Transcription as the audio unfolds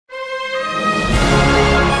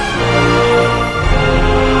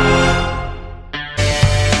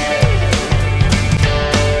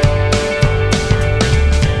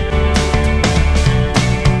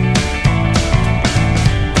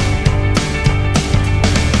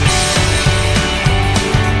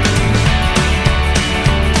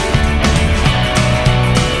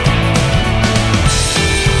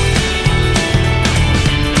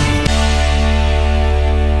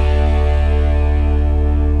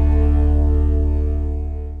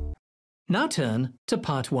Now turn to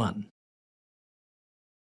Part 1.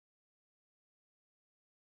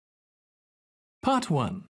 Part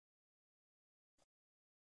 1.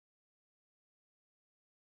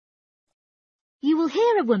 You will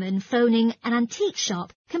hear a woman phoning an antique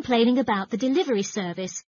shop complaining about the delivery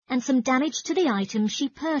service and some damage to the items she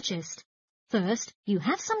purchased. First, you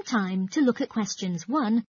have some time to look at questions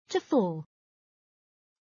 1 to 4.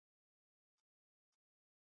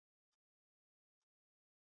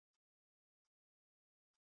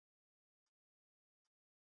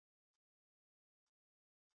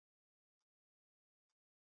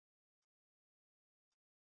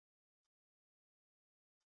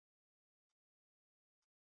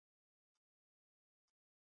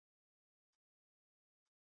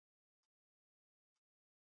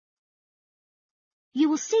 You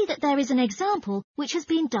will see that there is an example which has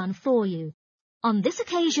been done for you. On this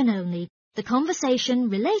occasion only, the conversation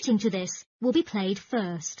relating to this will be played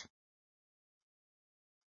first.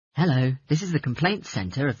 Hello, this is the complaints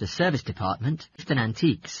centre of the service department, Clifton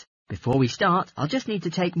Antiques. Before we start, I'll just need to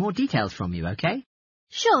take more details from you, OK?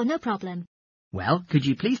 Sure, no problem. Well, could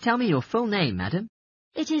you please tell me your full name, madam?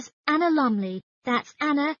 It is Anna Lumley. That's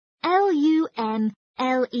Anna,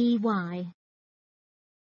 Lumley.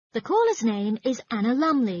 The caller's name is Anna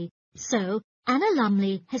Lumley, so Anna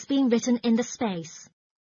Lumley has been written in the space.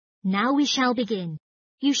 Now we shall begin.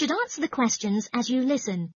 You should answer the questions as you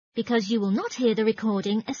listen, because you will not hear the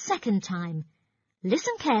recording a second time.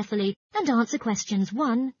 Listen carefully and answer questions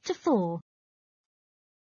 1 to 4.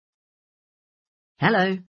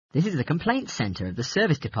 Hello, this is the complaints centre of the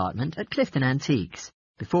service department at Clifton Antiques.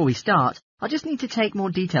 Before we start, I'll just need to take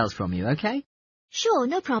more details from you, OK? Sure,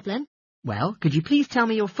 no problem. Well, could you please tell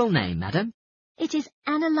me your full name, madam? It is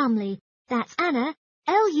Anna Lumley. That's Anna,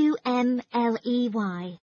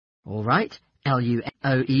 Lumley. All right,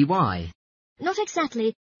 Luoey. Not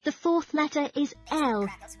exactly. The fourth letter is L,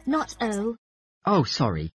 not O. Oh,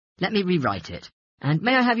 sorry. Let me rewrite it. And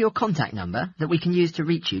may I have your contact number that we can use to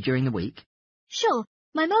reach you during the week? Sure.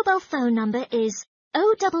 My mobile phone number is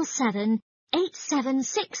 077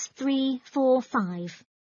 876345.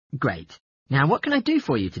 Great. Now, what can I do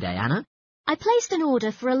for you today, Anna? I placed an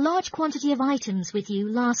order for a large quantity of items with you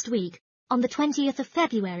last week, on the 20th of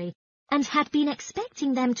February, and had been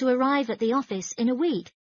expecting them to arrive at the office in a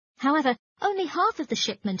week. However, only half of the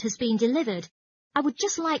shipment has been delivered. I would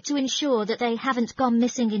just like to ensure that they haven't gone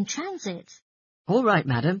missing in transit. All right,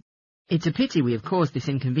 madam. It's a pity we have caused this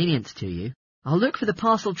inconvenience to you. I'll look for the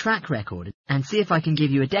parcel track record and see if I can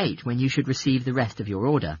give you a date when you should receive the rest of your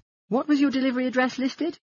order. What was your delivery address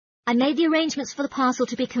listed? I made the arrangements for the parcel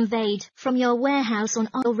to be conveyed from your warehouse on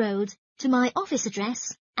Oil Road to my office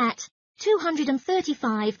address at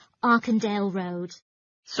 235 Arkandale Road.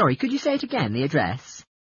 Sorry, could you say it again, the address?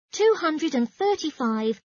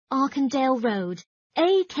 235 Arkandale Road,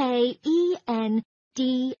 Akendale.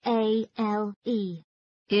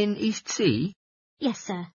 In East Sea? Yes,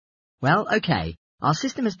 sir. Well, OK. Our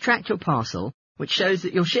system has tracked your parcel, which shows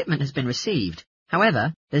that your shipment has been received.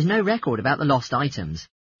 However, there's no record about the lost items.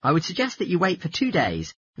 I would suggest that you wait for 2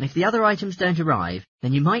 days, and if the other items don't arrive,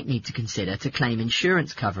 then you might need to consider to claim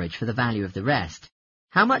insurance coverage for the value of the rest.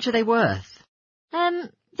 How much are they worth?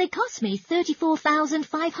 They cost me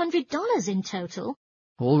 $34,500 in total.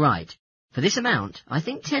 All right. For this amount, I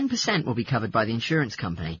think 10% will be covered by the insurance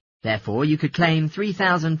company. Therefore, you could claim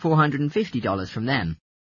 $3,450 from them.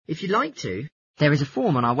 If you'd like to, there is a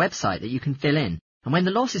form on our website that you can fill in, and when the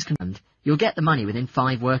loss is confirmed, you'll get the money within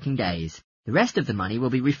 5 working days. The rest of the money will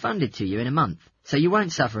be refunded to you in a month, so you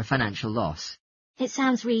won't suffer a financial loss. It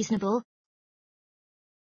sounds reasonable.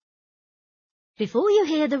 Before you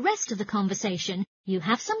hear the rest of the conversation, you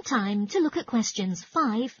have some time to look at questions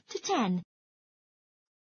 5 to 10.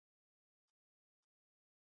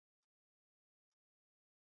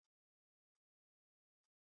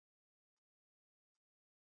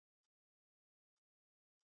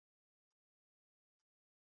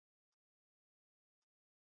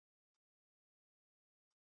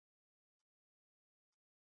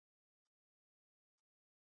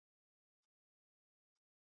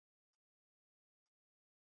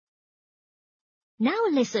 Now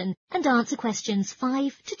listen and answer questions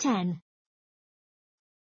 5 to 10.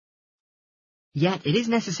 Yet, it is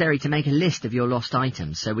necessary to make a list of your lost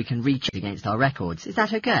items so we can reach against our records. Is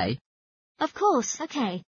that okay? Of course,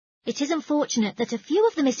 okay. It is unfortunate that a few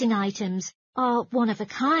of the missing items are one of a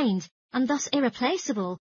kind and thus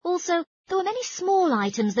irreplaceable. Also, there were many small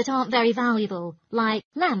items that aren't very valuable, like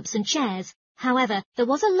lamps and chairs. However, there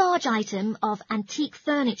was a large item of antique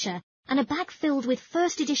furniture and a bag filled with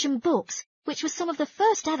first edition books, which was some of the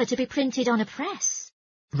first ever to be printed on a press.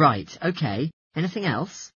 Right, okay. Anything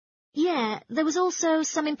else? Yeah, there was also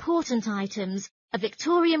some important items, a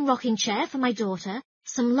Victorian rocking chair for my daughter,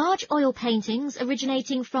 some large oil paintings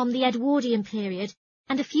originating from the Edwardian period,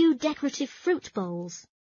 and a few decorative fruit bowls.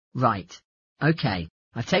 Right. OK.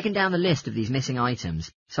 I've taken down the list of these missing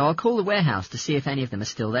items, so I'll call the warehouse to see if any of them are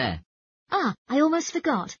still there. Ah, I almost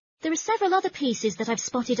forgot. There are several other pieces that I've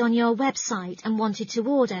spotted on your website and wanted to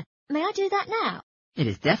order. May I do that now? It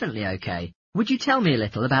is definitely OK. Would you tell me a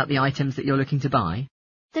little about the items that you're looking to buy?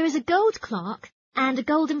 There is a gold clock and a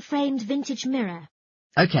golden-framed vintage mirror.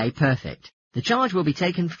 OK, perfect. The charge will be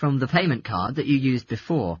taken from the payment card that you used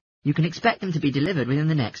before. You can expect them to be delivered within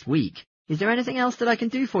the next week. Is there anything else that I can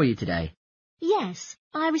do for you today? Yes,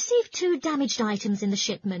 I received 2 damaged items in the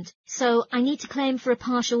shipment, so I need to claim for a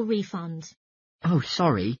partial refund. Oh,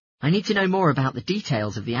 sorry. I need to know more about the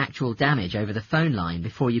details of the actual damage over the phone line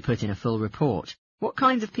before you put in a full report. What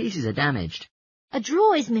kinds of pieces are damaged? A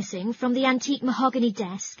drawer is missing from the antique mahogany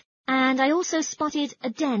desk, and I also spotted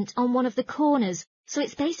a dent on one of the corners, so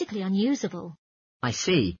it's basically unusable. I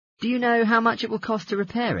see. Do you know how much it will cost to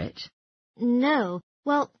repair it? No.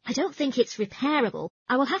 Well, I don't think it's repairable.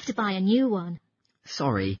 I will have to buy a new one.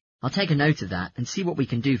 Sorry. I'll take a note of that and see what we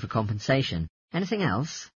can do for compensation. Anything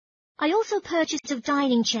else? I also purchased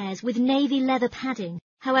dining chairs with navy leather padding.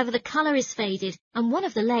 However, the colour is faded and one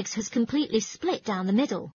of the legs has completely split down the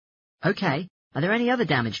middle. OK. Are there any other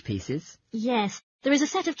damaged pieces? Yes, there is a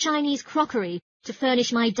set of Chinese crockery to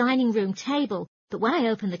furnish my dining room table, but when I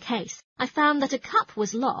opened the case, I found that a cup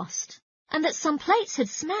was lost and that some plates had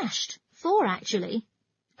smashed. 4, actually.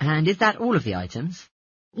 And is that all of the items?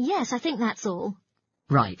 Yes, I think that's all.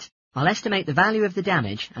 Right. I'll estimate the value of the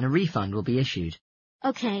damage and a refund will be issued.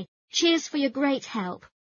 OK. Cheers for your great help.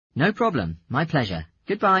 No problem. My pleasure.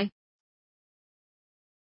 Goodbye.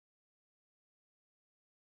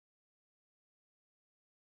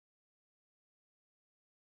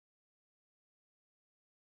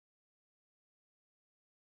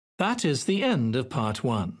 That is the end of Part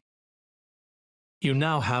 1. You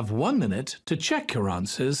now have 1 minute to check your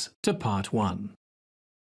answers to Part 1.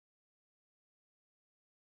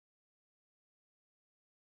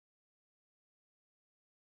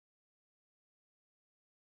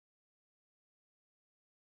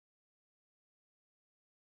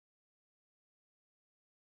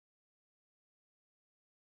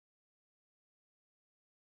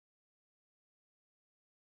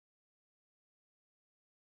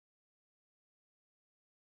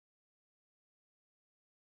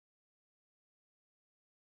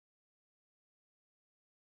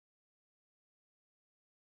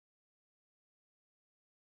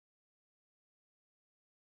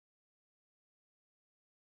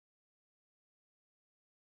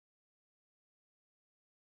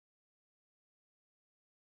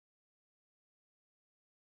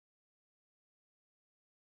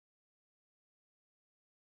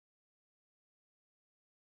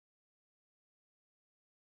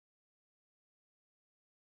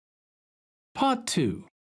 Part 2.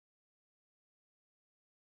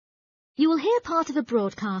 You will hear part of a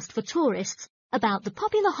broadcast for tourists about the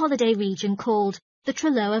popular holiday region called the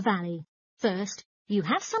Trelloa Valley. First, you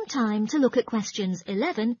have some time to look at questions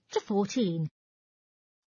 11 to 14.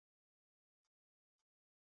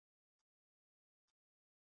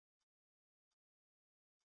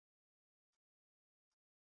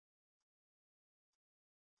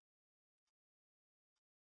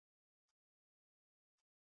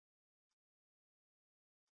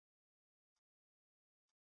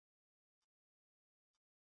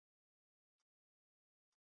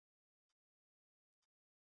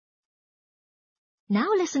 Now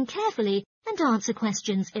listen carefully and answer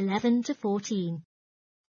questions 11 to 14.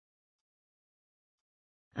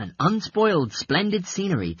 An unspoiled, splendid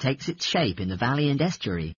scenery takes its shape in the valley and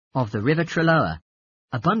estuary of the River Trelloa,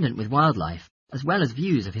 abundant with wildlife, as well as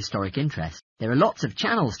views of historic interest. There are lots of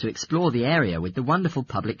channels to explore the area with the wonderful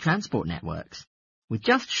public transport networks. With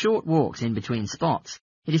just short walks in between spots,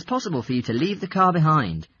 it is possible for you to leave the car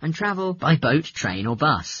behind and travel by boat, train or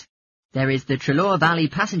bus. There is the Trelloa Valley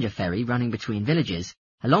passenger ferry running between villages,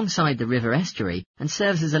 alongside the river estuary, and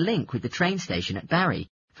serves as a link with the train station at Barry,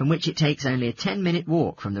 from which it takes only a 10-minute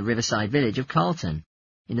walk from the riverside village of Carlton.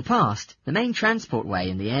 In the past, the main transport way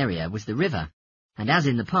in the area was the river, and as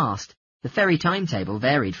in the past, the ferry timetable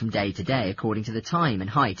varied from day to day according to the time and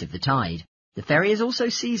height of the tide. The ferry is also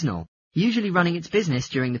seasonal, usually running its business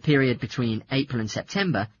during the period between April and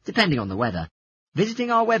September, depending on the weather.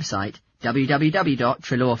 Visiting our website,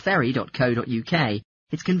 www.treloaferry.co.uk,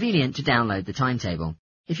 it's convenient to download the timetable.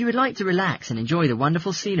 If you would like to relax and enjoy the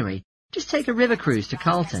wonderful scenery, just take a river cruise to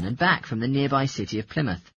Carlton and back from the nearby city of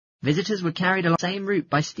Plymouth. Visitors were carried along the same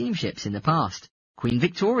route by steamships in the past. Queen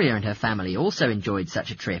Victoria and her family also enjoyed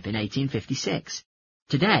such a trip in 1856.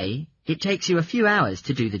 Today, it takes you a few hours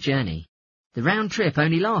to do the journey. The round trip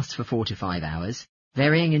only lasts for 4 to 5 hours,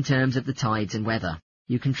 varying in terms of the tides and weather.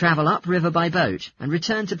 You can travel upriver by boat and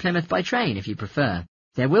return to Plymouth by train if you prefer.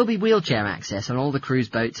 There will be wheelchair access on all the cruise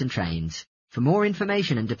boats and trains. For more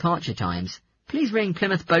information and departure times, please ring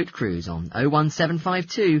Plymouth Boat Cruise on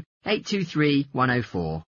 01752 823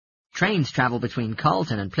 104. Trains travel between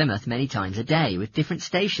Carlton and Plymouth many times a day, with different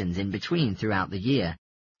stations in between throughout the year.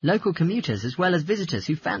 Local commuters as well as visitors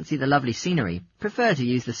who fancy the lovely scenery prefer to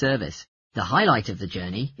use the service. The highlight of the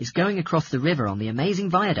journey is going across the river on the amazing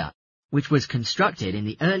viaduct, which was constructed in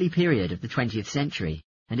the early period of the 20th century,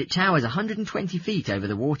 and it towers 120 feet over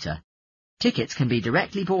the water. Tickets can be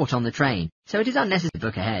directly bought on the train, so it is unnecessary to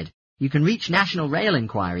book ahead. You can reach National Rail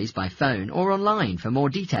inquiries by phone or online for more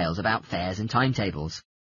details about fares and timetables.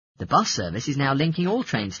 The bus service is now linking all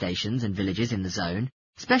train stations and villages in the zone,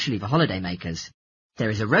 especially for holidaymakers.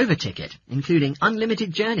 There is a Rover ticket, including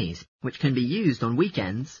unlimited journeys, which can be used on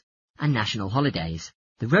weekends and national holidays.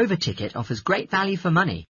 The Rover ticket offers great value for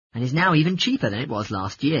money, and is now even cheaper than it was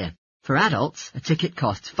last year. For adults, a ticket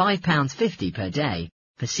costs £5.50 per day.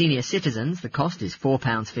 For senior citizens, the cost is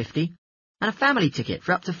 £4.50, and a family ticket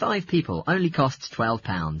for up to 5 people only costs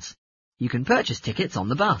 £12. You can purchase tickets on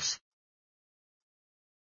the bus.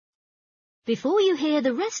 Before you hear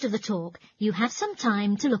the rest of the talk, you have some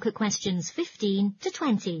time to look at questions 15 to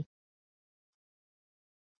 20.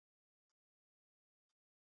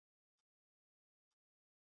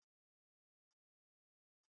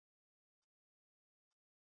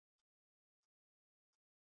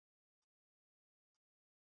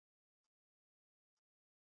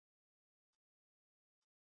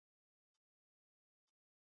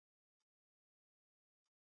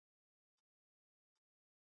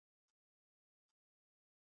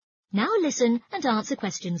 Now listen and answer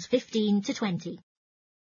questions 15 to 20.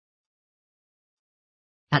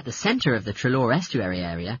 At the centre of the Treloar estuary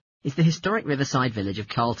area is the historic riverside village of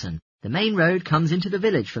Carlton. The main road comes into the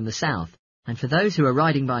village from the south, and for those who are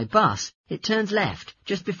riding by bus, it turns left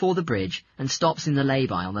just before the bridge and stops in the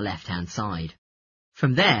lay-by on the left-hand side.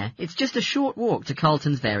 From there, it's just a short walk to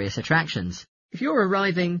Carlton's various attractions. If you're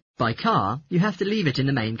arriving by car, you have to leave it in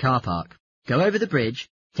the main car park. Go over the bridge,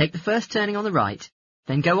 take the first turning on the right,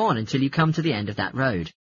 then go on until you come to the end of that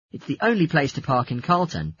road. It's the only place to park in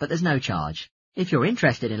Carlton, but there's no charge. If you're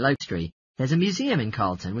interested in local history, there's a museum in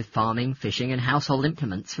Carlton with farming, fishing and household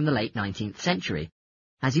implements from the late 19th century.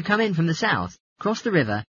 As you come in from the south, cross the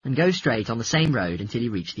river and go straight on the same road until you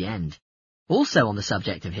reach the end. Also on the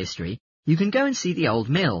subject of history, you can go and see the old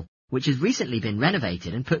mill, which has recently been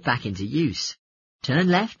renovated and put back into use. Turn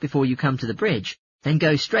left before you come to the bridge, then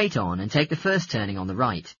go straight on and take the first turning on the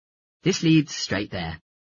right. This leads straight there.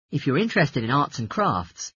 If you're interested in arts and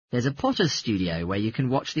crafts, there's a potter's studio where you can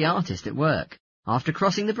watch the artist at work. After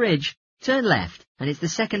crossing the bridge, turn left and it's the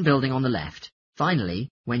second building on the left. Finally,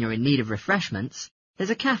 when you're in need of refreshments, there's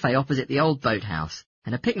a cafe opposite the old boathouse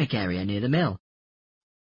and a picnic area near the mill.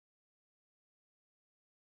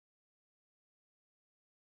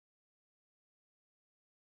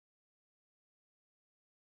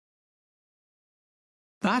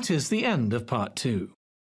 That is the end of part 2.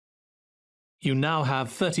 You now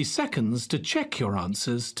have 30 seconds to check your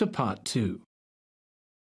answers to part 2.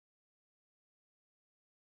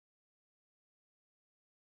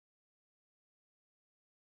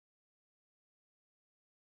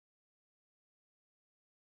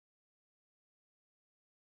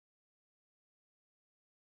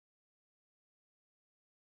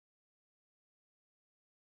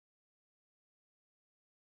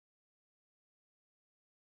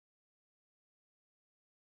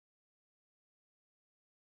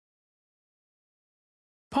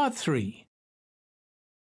 Part 3.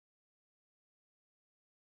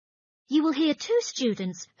 You will hear 2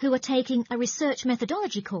 students who are taking a research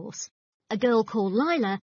methodology course, a girl called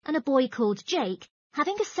Lila and a boy called Jake,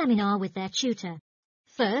 having a seminar with their tutor.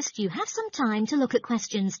 First, you have some time to look at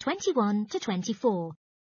questions 21 to 24.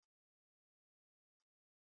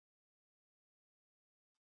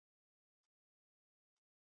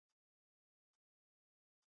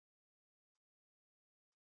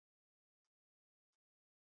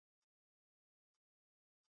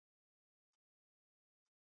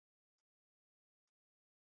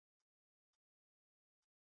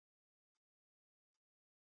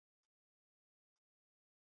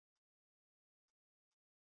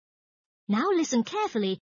 Now listen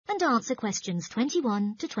carefully and answer questions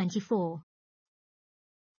 21 to 24.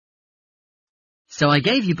 So I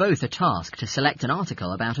gave you both a task to select an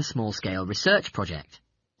article about a small-scale research project.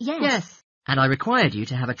 Yes. And I required you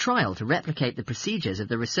to have a trial to replicate the procedures of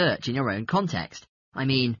the research in your own context. I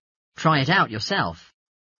mean, try it out yourself.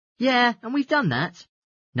 Yeah, and we've done that.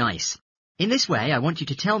 Nice. In this way, I want you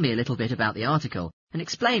to tell me a little bit about the article and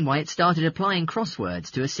explain why it started applying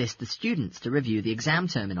crosswords to assist the students to review the exam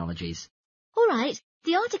terminologies. All right.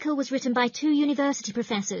 The article was written by 2 university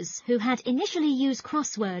professors who had initially used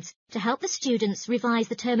crosswords to help the students revise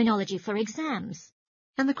the terminology for exams.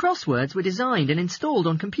 And the crosswords were designed and installed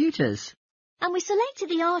on computers. And we selected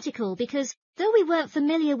the article because, though we weren't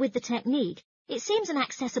familiar with the technique, it seems an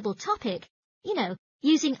accessible topic. You know,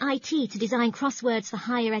 using IT to design crosswords for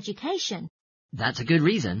higher education. That's a good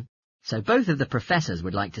reason. So both of the professors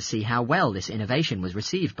would like to see how well this innovation was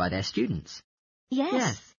received by their students.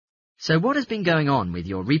 Yes. So what has been going on with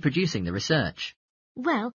your reproducing the research?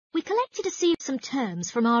 Well, we collected some terms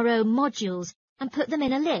from our own modules and put them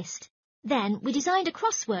in a list. Then we designed a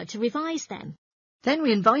crossword to revise them. Then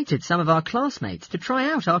we invited some of our classmates to try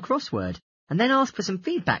out our crossword and then asked for some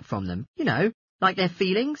feedback from them, you know, like their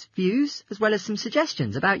feelings, views, as well as some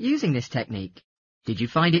suggestions about using this technique. Did you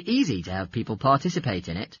find it easy to have people participate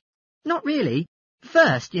in it? Not really.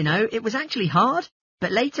 First, you know, it was actually hard,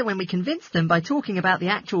 but later when we convinced them by talking about the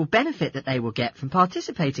actual benefit that they will get from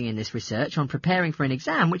participating in this research on preparing for an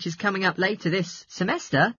exam which is coming up later this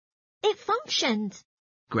semester. It functioned.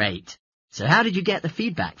 Great. So how did you get the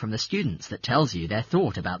feedback from the students that tells you their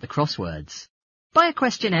thought about the crosswords? By a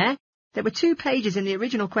questionnaire. There were 2 pages in the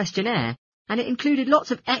original questionnaire, and it included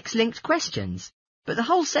lots of X-linked questions. But the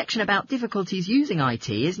whole section about difficulties using IT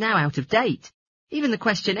is now out of date. Even the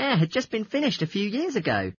questionnaire had just been finished a few years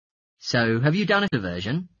ago. So, have you done a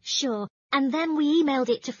version? Sure, and then we emailed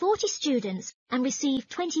it to 40 students and received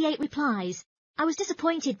 28 replies. I was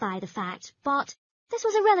disappointed by the fact, but this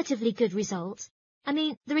was a relatively good result. I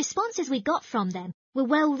mean, the responses we got from them were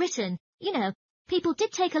well written. You know, people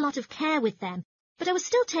did take a lot of care with them, but I was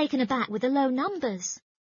still taken aback with the low numbers.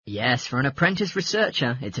 Yes, for an apprentice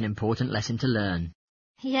researcher, it's an important lesson to learn.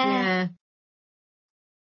 Yeah.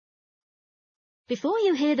 Before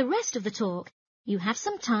you hear the rest of the talk, you have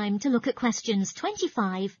some time to look at questions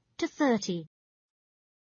 25 to 30.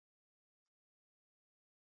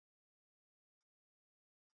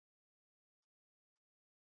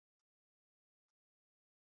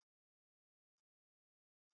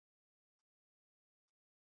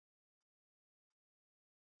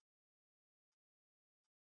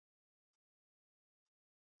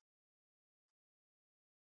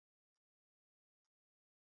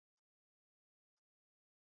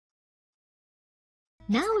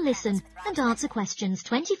 Now listen and answer questions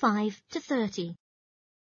 25 to 30.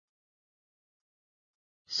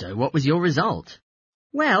 So what was your result?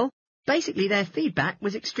 Well, basically their feedback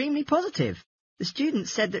was extremely positive. The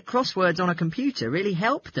students said that crosswords on a computer really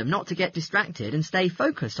helped them not to get distracted and stay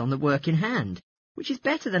focused on the work in hand, which is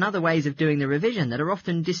better than other ways of doing the revision that are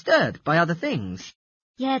often disturbed by other things.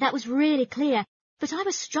 Yeah, that was really clear, but I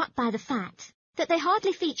was struck by the fact that they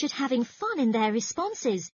hardly featured having fun in their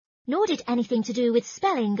responses, nor did anything to do with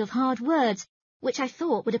spelling of hard words, which I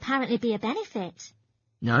thought would apparently be a benefit.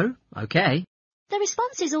 No? Okay. The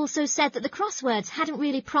responses also said that the crosswords hadn't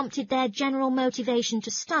really prompted their general motivation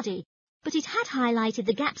to study, but it had highlighted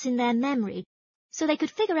the gaps in their memory, so they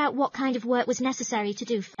could figure out what kind of work was necessary to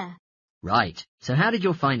do fair. Right. So how did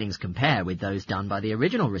your findings compare with those done by the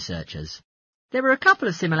original researchers? There were a couple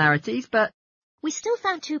of similarities, but... We still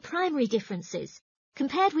found 2 primary differences.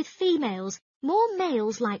 Compared with females, more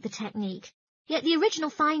males liked the technique, yet the original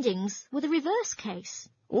findings were the reverse case.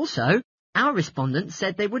 Also, our respondents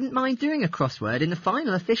said they wouldn't mind doing a crossword in the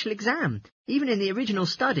final official exam. Even in the original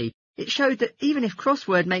study, it showed that even if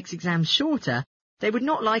crossword makes exams shorter, they would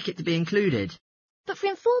not like it to be included. But for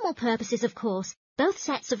informal purposes, of course, both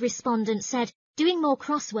sets of respondents said doing more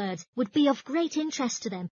crosswords would be of great interest to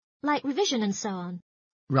them, like revision and so on.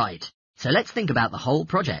 Right. So let's think about the whole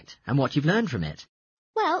project and what you've learned from it.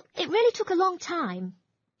 Well, it really took a long time.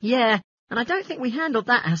 Yeah, and I don't think we handled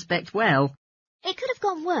that aspect well. It could have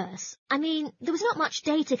gone worse. I mean, there was not much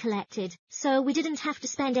data collected, so we didn't have to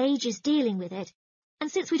spend ages dealing with it.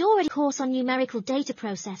 And since we'd already a course on numerical data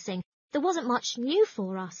processing, there wasn't much new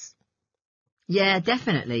for us. Yeah,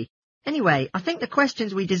 definitely. Anyway, I think the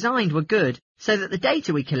questions we designed were good, so that the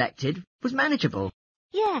data we collected was manageable.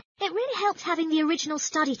 Yeah, it really helped having the original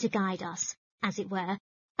study to guide us, as it were.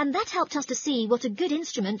 And that helped us to see what a good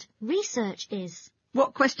instrument research is.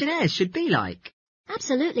 What questionnaires should be like.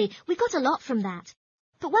 Absolutely, we got a lot from that.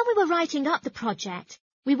 But when we were writing up the project,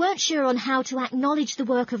 we weren't sure on how to acknowledge the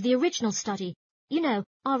work of the original study. You know,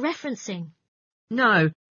 our referencing. No,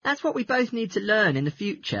 that's what we both need to learn in the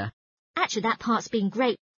future. Actually, that part's been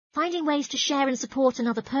great, finding ways to share and support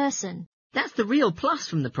another person. That's the real plus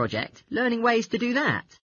from the project, learning ways to do that.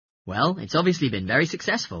 Well, it's obviously been very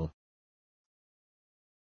successful.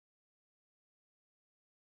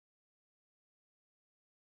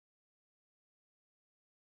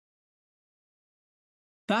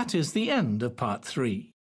 That is the end of Part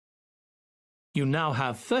 3. You now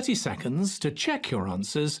have 30 seconds to check your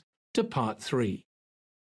answers to Part 3.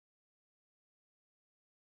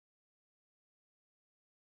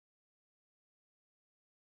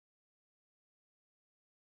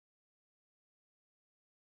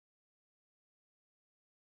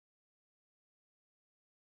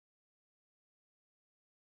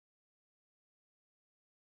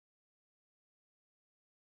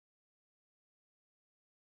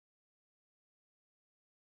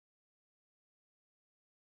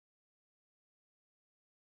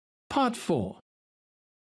 Part 4.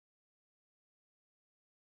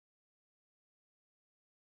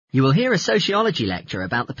 You will hear a sociology lecture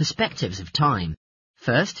about the perspectives of time.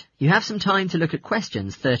 First, you have some time to look at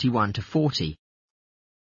questions 31 to 40.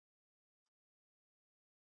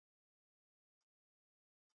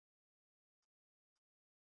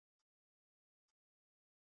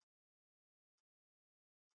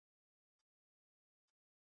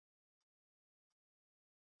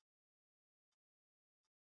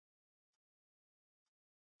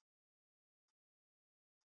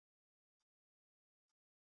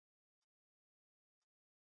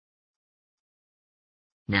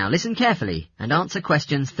 Now listen carefully and answer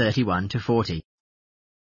questions 31 to 40.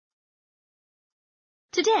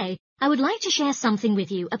 Today, I would like to share something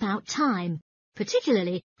with you about time.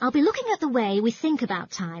 Particularly, I'll be looking at the way we think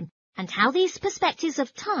about time and how these perspectives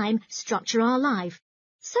of time structure our life.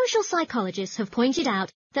 Social psychologists have pointed out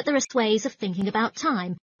that there are ways of thinking about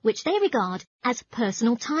time, which they regard as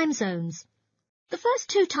personal time zones. The first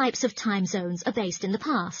two types of time zones are based in the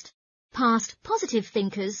past. Past positive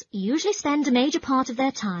thinkers usually spend a major part of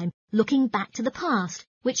their time looking back to the past,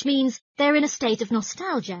 which means they're in a state of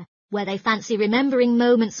nostalgia, where they fancy remembering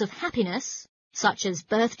moments of happiness, such as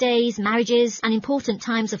birthdays, marriages, and important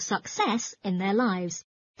times of success in their lives.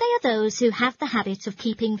 They are those who have the habit of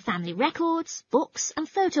keeping family records, books, and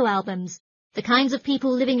photo albums. The kinds of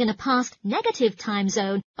people living in a past negative time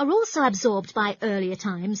zone are also absorbed by earlier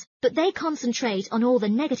times, but they concentrate on all the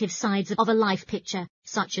negative sides of a life picture,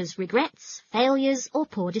 such as regrets, failures, or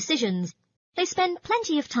poor decisions. They spend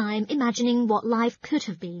plenty of time imagining what life could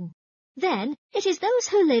have been. Then, it is those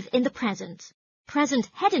who live in the present. Present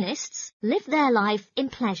hedonists live their life in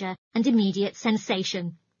pleasure and immediate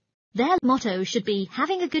sensation. Their motto should be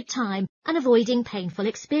having a good time and avoiding painful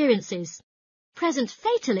experiences. Present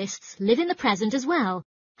fatalists live in the present as well.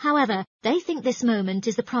 However, they think this moment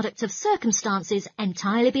is the product of circumstances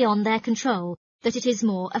entirely beyond their control, that it is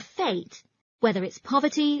more a fate. Whether it's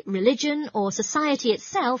poverty, religion, or society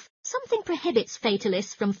itself, something prohibits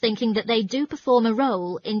fatalists from thinking that they do perform a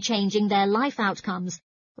role in changing their life outcomes.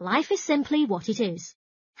 Life is simply what it is.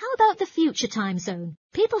 How about the future time zone?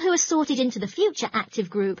 People who are sorted into the future active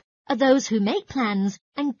group are those who make plans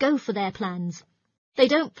and go for their plans. They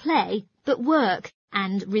don't play, but work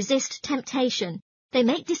and resist temptation. They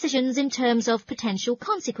make decisions in terms of potential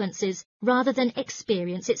consequences rather than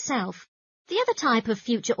experience itself. The other type of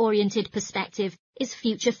future-oriented perspective is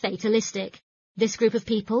future fatalistic. This group of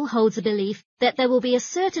people holds a belief that there will be a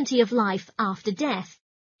certainty of life after death,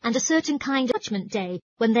 and a certain kind of judgment day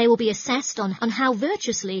when they will be assessed on how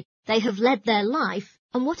virtuously they have led their life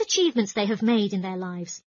and what achievements they have made in their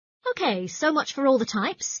lives. Okay, so much for all the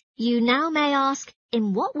types. You now may ask,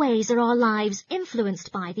 in what ways are our lives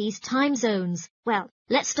influenced by these time zones? Well,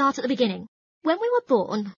 let's start at the beginning. When we were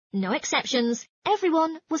born, no exceptions,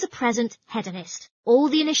 everyone was a present hedonist. All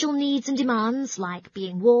the initial needs and demands, like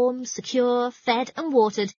being warm, secure, fed and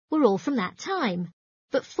watered, were all from that time.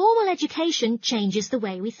 But formal education changes the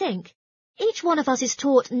way we think. Each one of us is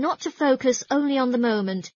taught not to focus only on the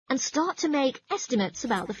moment and start to make estimates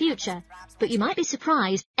about the future. But you might be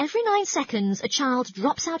surprised, every 9 seconds a child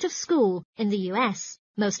drops out of school in the US.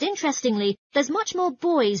 Most interestingly, there's much more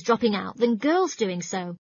boys dropping out than girls doing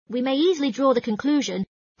so. We may easily draw the conclusion,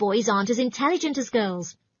 boys aren't as intelligent as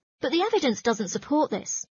girls. But the evidence doesn't support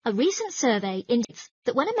this. A recent survey indicates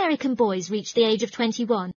that when American boys reach the age of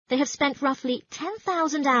 21, they have spent roughly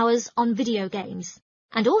 10,000 hours on video games,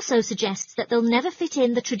 and also suggests that they'll never fit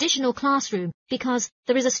in the traditional classroom because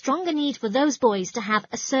there is a stronger need for those boys to have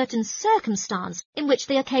a certain circumstance in which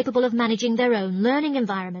they are capable of managing their own learning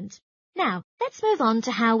environment. Now, let's move on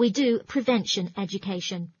to how we do prevention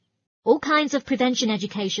education. All kinds of prevention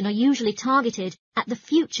education are usually targeted at the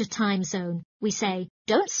future time zone. We say,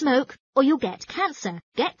 don't smoke or you'll get cancer,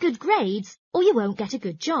 get good grades or you won't get a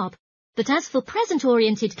good job. But as for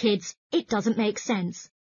present-oriented kids, it doesn't make sense.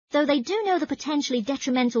 Though they do know the potentially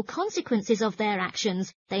detrimental consequences of their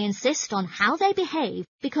actions, they insist on how they behave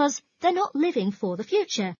because they're not living for the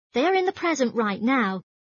future. They are in the present right now.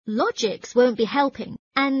 Logics won't be helping,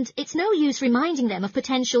 and it's no use reminding them of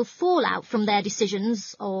potential fallout from their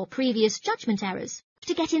decisions or previous judgment errors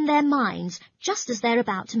to get in their minds just as they're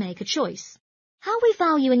about to make a choice. How we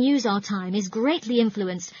value and use our time is greatly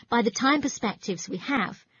influenced by the time perspectives we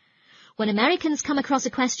have. When Americans come across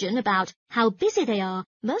a question about how busy they are,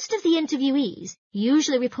 most of the interviewees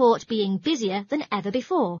usually report being busier than ever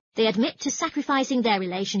before. They admit to sacrificing their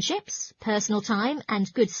relationships, personal time,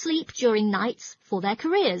 and good sleep during nights for their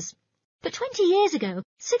careers. But 20 years ago,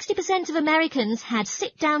 60% of Americans had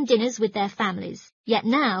sit-down dinners with their families, yet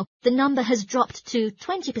now the number has dropped to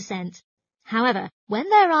 20%. However, when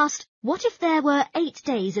they're asked, what if there were 8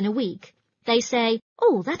 days in a week? They say,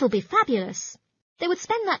 oh, that'll be fabulous. They would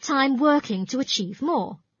spend that time working to achieve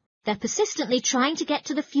more. They're persistently trying to get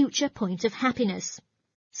to the future point of happiness.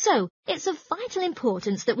 So, it's of vital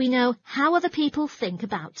importance that we know how other people think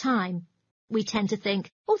about time. We tend to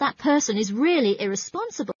think, oh, that person is really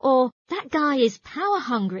irresponsible, or that guy is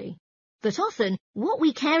power-hungry. But often, what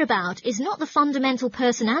we care about is not the fundamental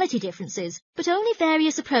personality differences, but only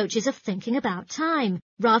various approaches of thinking about time.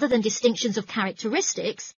 Rather than distinctions of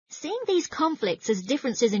characteristics, seeing these conflicts as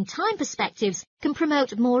differences in time perspectives can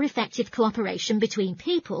promote more effective cooperation between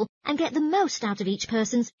people and get the most out of each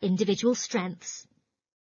person's individual strengths.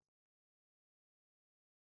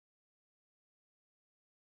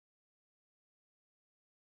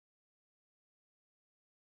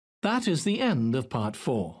 That is the end of Part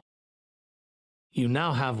 4. You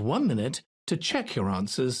now have 1 minute to check your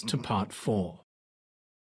answers to Part 4.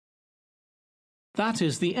 That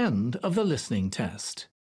is the end of the listening test.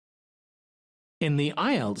 In the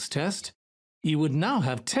IELTS test, you would now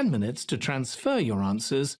have 10 minutes to transfer your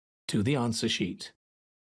answers to the answer sheet.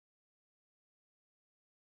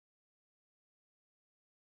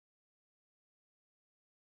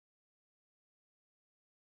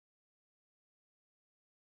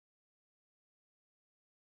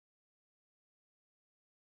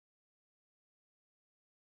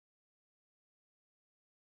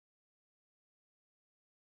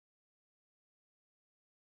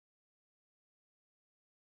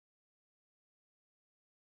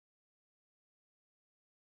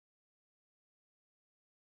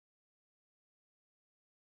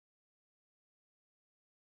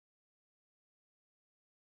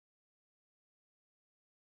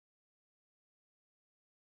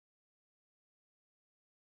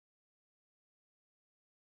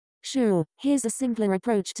 Sure, here's a simpler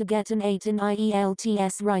approach to get an 8 in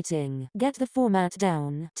IELTS writing. Get the format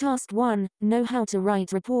down. Task 1, know how to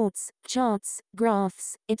write reports, charts,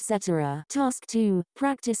 graphs, etc. Task 2,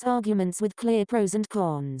 practice arguments with clear pros and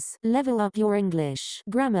cons. Level up your English.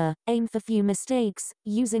 Grammar, aim for few mistakes,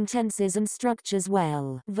 using tenses and structures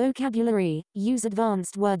well. Vocabulary, use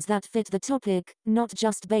advanced words that fit the topic, not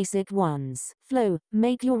just basic ones. Flow,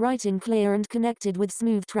 make your writing clear and connected with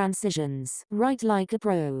smooth transitions. Write like a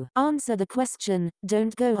pro. Answer the question,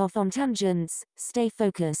 don't go off on tangents, stay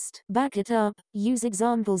focused. Back it up, use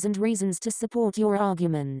examples and reasons to support your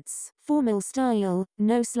arguments. Formal style,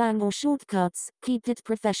 no slang or shortcuts, keep it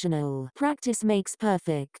professional. Practice makes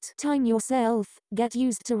perfect. Time yourself, get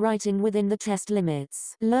used to writing within the test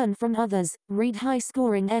limits. Learn from others, read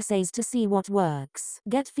high-scoring essays to see what works.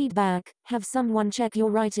 Get feedback, have someone check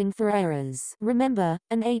your writing for errors. Remember,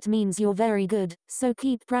 an 8 means you're very good, so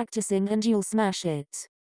keep practicing and you'll smash it.